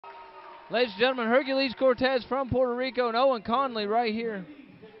Ladies and gentlemen, Hercules Cortez from Puerto Rico and Owen Conley right here.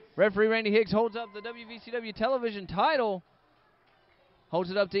 Referee Randy Hicks holds up the WVCW television title. Holds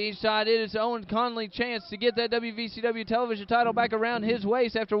it up to each side. It is Owen Conley's chance to get that WVCW television title back around his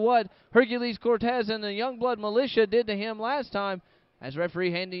waist after what Hercules Cortez and the Youngblood Militia did to him last time. As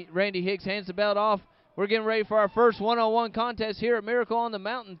referee Randy Hicks hands the belt off, we're getting ready for our first one-on-one contest here at Miracle on the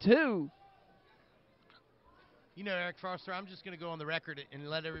Mountain 2. You know, Eric Foster, I'm just going to go on the record and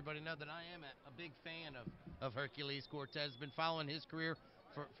let everybody know that I am a big fan of Hercules Cortez. Been following his career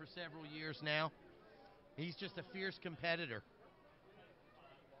for several years now. He's just a fierce competitor.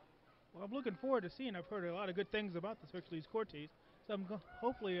 Well, I'm looking forward to seeing. I've heard a lot of good things about this Hercules Cortez, so I'm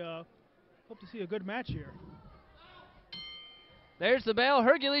hopefully hope to see a good match here. There's the bell.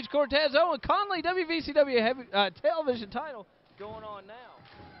 Hercules Cortez, Owen Conley, WVCW television title going on now.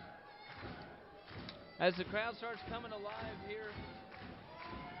 As the crowd starts coming alive here.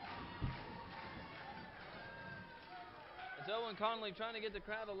 It's Owen Conley trying to get the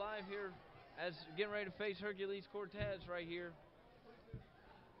crowd alive here as getting ready to face Hercules Cortez right here.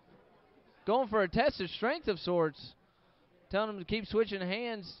 Going for a test of strength of sorts. Telling him to keep switching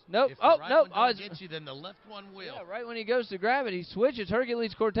hands. Nope. If the right nope. one don't get you, then the left one will. Yeah, right when he goes to grab it, he switches.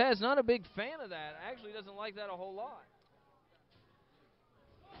 Hercules Cortez, not a big fan of that. Actually doesn't like that a whole lot.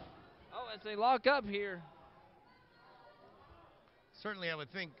 Oh, as they lock up here. Certainly, I would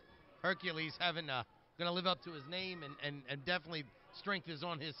think Hercules going to live up to his name, and definitely strength is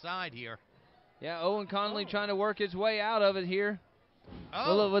on his side here. Yeah, Owen Conley trying to work his way out of it here.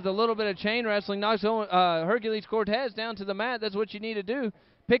 Oh. With a little bit of chain wrestling, knocks Hercules Cortez down to the mat. That's what you need to do.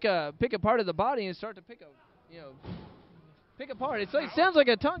 Pick a part of the body and start to pick apart. It sounds like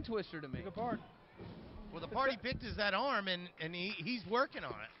a tongue twister to me. Pick apart. Well, the part he picked is that arm, and he's working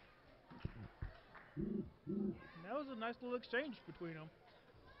on it. That was a nice little exchange between them.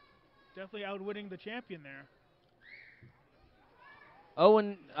 Definitely outwitting the champion there.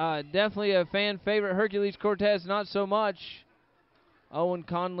 Owen, definitely a fan favorite. Hercules Cortez, not so much. Owen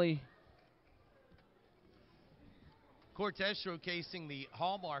Conley. Cortez showcasing the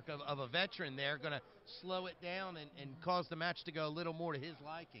hallmark of a veteran there, going to slow it down and cause the match to go a little more to his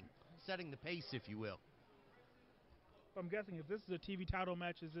liking, setting the pace, if you will. I'm guessing if this is a TV title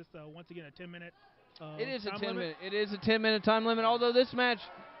match, is this once again a 10-minute It is a 10 minute. It is a 10-minute time limit. Although this match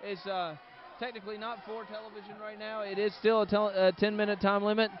is technically not for television right now, it is still a 10-minute time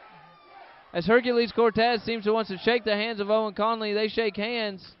limit. As Hercules Cortez seems to want to shake the hands of Owen Conley, they shake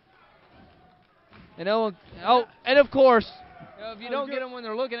hands. And Owen, and of course, if you don't get them when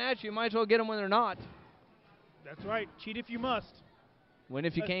they're looking at you, you might as well get them when they're not. That's right. Cheat if you must. Win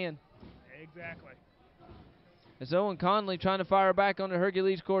if you can. Exactly. As Owen Conley trying to fire back onto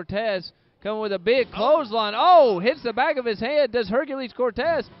Hercules Cortez, coming with a big clothesline. Oh, hits the back of his head. Does Hercules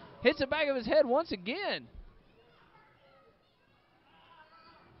Cortez hits the back of his head once again.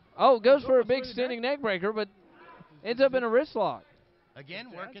 Oh, goes for a big standing neck breaker, but ends up in a wrist lock.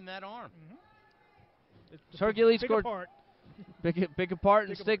 Again, working that arm. Hercules Pick apart. Pick apart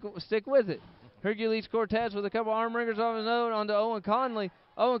and stick with it. Hercules Cortez with a couple arm wringers off his own onto Owen Conley.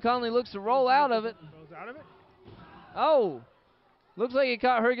 Owen Conley looks to roll out of it. Rolls out of it. Oh, looks like he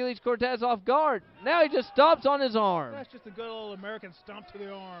caught Hercules Cortez off guard. Now he just stomps on his arm. That's just a good old American stomp to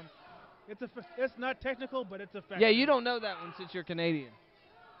the arm. It's not technical, but it's effective. Yeah, you don't know that one since you're Canadian.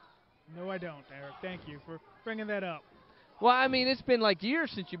 No, I don't, Eric. Thank you for bringing that up. Well, I mean, it's been like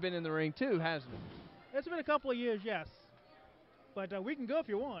years since you've been in the ring, too, hasn't it? It's been a couple of years, yes. But we can go if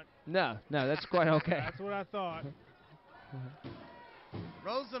you want. No, that's quite okay. That's what I thought.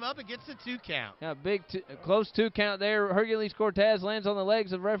 Rolls him up and gets a 2 count. Yeah, close 2 count there. Hercules Cortez lands on the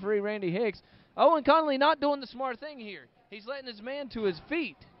legs of referee Randy Hicks. Owen Conley not doing the smart thing here. He's letting his man to his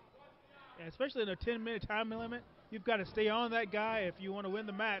feet. Yeah, especially in a 10-minute time limit, you've got to stay on that guy if you want to win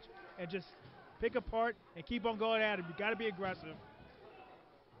the match and just pick apart and keep on going at him. You've got to be aggressive.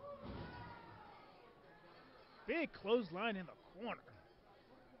 Big clothesline in the corner.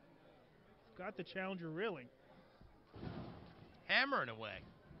 Got the challenger reeling. Hammering away.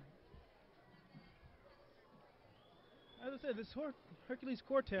 As I said, this Hercules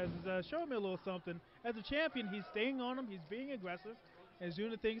Cortez is showing me a little something. As a champion, he's staying on him, he's being aggressive, and he's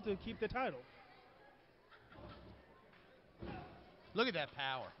doing the things to keep the title. Look at that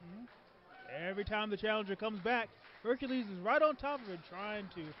power. Every time the challenger comes back, Hercules is right on top of him trying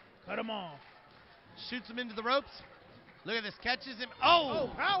to cut him off. Shoots him into the ropes. Look at this, catches him. Oh!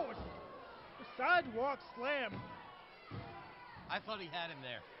 Oh, power! The sidewalk slam. I thought he had him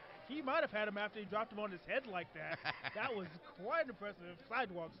there. He might have had him after he dropped him on his head like that. That was quite an impressive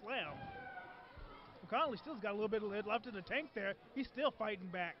sidewalk slam. Conley still's got a little bit left in the tank there. He's still fighting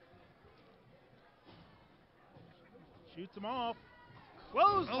back. Shoots him off.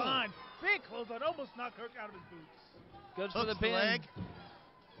 Clothesline. Big clothesline. Almost knocked Herc out of his boots. Goes for the Hooks pin. leg.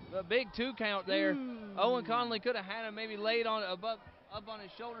 A big 2 count there. Ooh. Owen Conley could have had him maybe laid on up on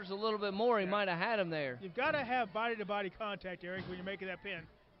his shoulders a little bit more. He might have had him there. You've got to have body-to-body contact, Eric, when you're making that pin.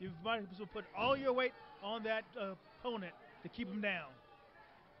 You've got to put all your weight on that opponent to keep him down.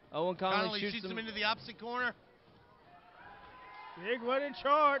 Owen Conley shoots him into the opposite corner. Big one in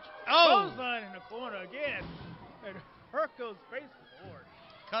charge. Oh! Clothesline in the corner again. And Herc goes face forward.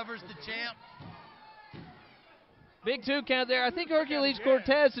 Covers the champ. Big 2 count there. I think Hercules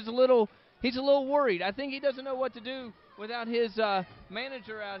Cortez is he's a little worried. I think he doesn't know what to do without his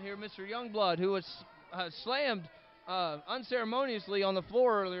manager out here, Mr. Youngblood, who was slammed unceremoniously on the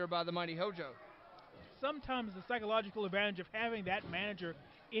floor earlier by the mighty Hojo. Sometimes the psychological advantage of having that manager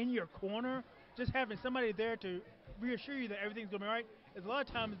in your corner, just having somebody there to reassure you that everything's going to be right, is a lot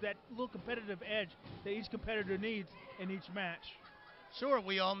of times that little competitive edge that each competitor needs in each match. Sure,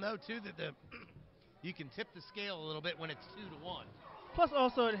 we all know, too, that you can tip the scale a little bit when it's 2-1. Plus,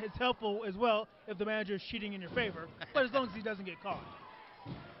 also, it's helpful as well if the manager is cheating in your favor, but as long as he doesn't get caught.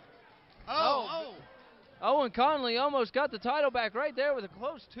 Owen Conley almost got the title back right there with a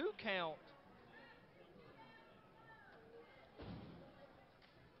close 2 count.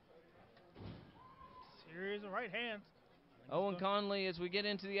 Series of right hands. Owen Conley, as we get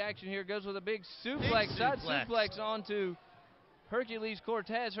into the action here, goes with a big suplex, side suplex onto Hercules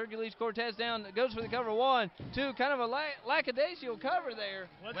Cortez. Hercules Cortez down, goes for the cover. 1, 2, kind of a lackadaisical cover there.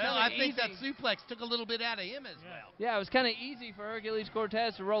 Well, I think that suplex took a little bit out of him as well. Yeah, it was kind of easy for Hercules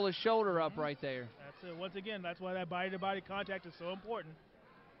Cortez to roll his shoulder up right there. That's it. Once again, that's why that body-to-body contact is so important.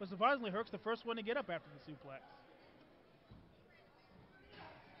 But surprisingly, Herc's the first one to get up after the suplex.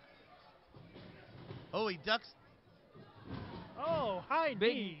 Oh, he ducks. Oh, high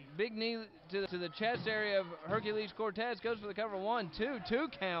knee. Big knee to the chest area of Hercules Cortez. Goes for the cover. 1, 2, 2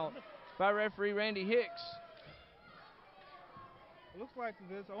 count by referee Randy Hicks. It looks like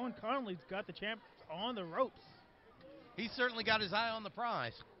this Owen Conley's got the champ on the ropes. He certainly got his eye on the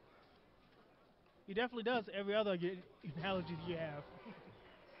prize. He definitely does every other analogy that you have.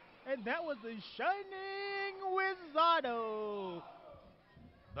 And that was the Shining Wizardo.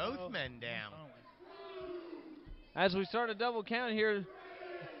 Both men down. As we start a double count here,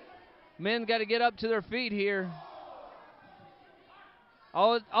 men got to get up to their feet here.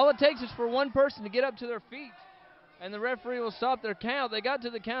 All it takes is for one person to get up to their feet, and the referee will stop their count. They got to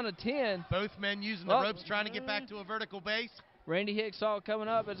the count of 10. Both men using the ropes, trying to get back to a vertical base. Randy Hicks saw it coming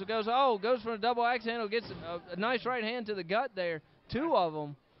up as it goes. Oh, goes for a double axe handle, gets a nice right hand to the gut there. 2 of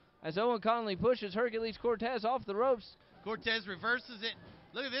them. As Owen Conley pushes Hercules Cortez off the ropes. Cortez reverses it.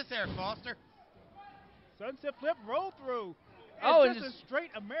 Look at this, Eric Foster. Sunset flip, roll through. And just a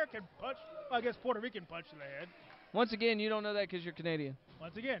straight American punch, I guess Puerto Rican punch to the head. Once again, you don't know that because you're Canadian.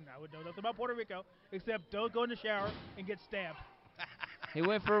 Once again, I would know nothing about Puerto Rico, except don't go in the shower and get stabbed. He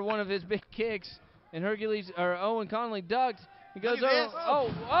went for one of his big kicks, and Owen Conley ducked. He goes,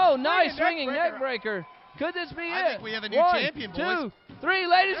 nice swinging neck breaker. Could this be it? I think we have a new champion, boys. 2, 3,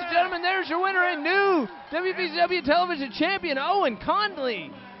 ladies and gentlemen, there's your winner and new WVCW Television Champion, Owen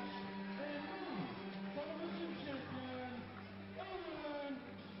Conley.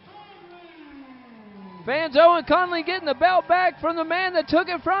 Fans, Owen Conley getting the belt back from the man that took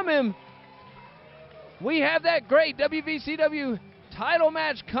it from him. We have that great WVCW title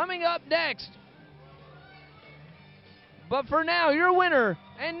match coming up next. But for now, your winner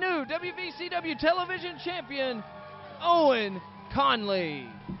and new WVCW Television Champion, Owen Conley.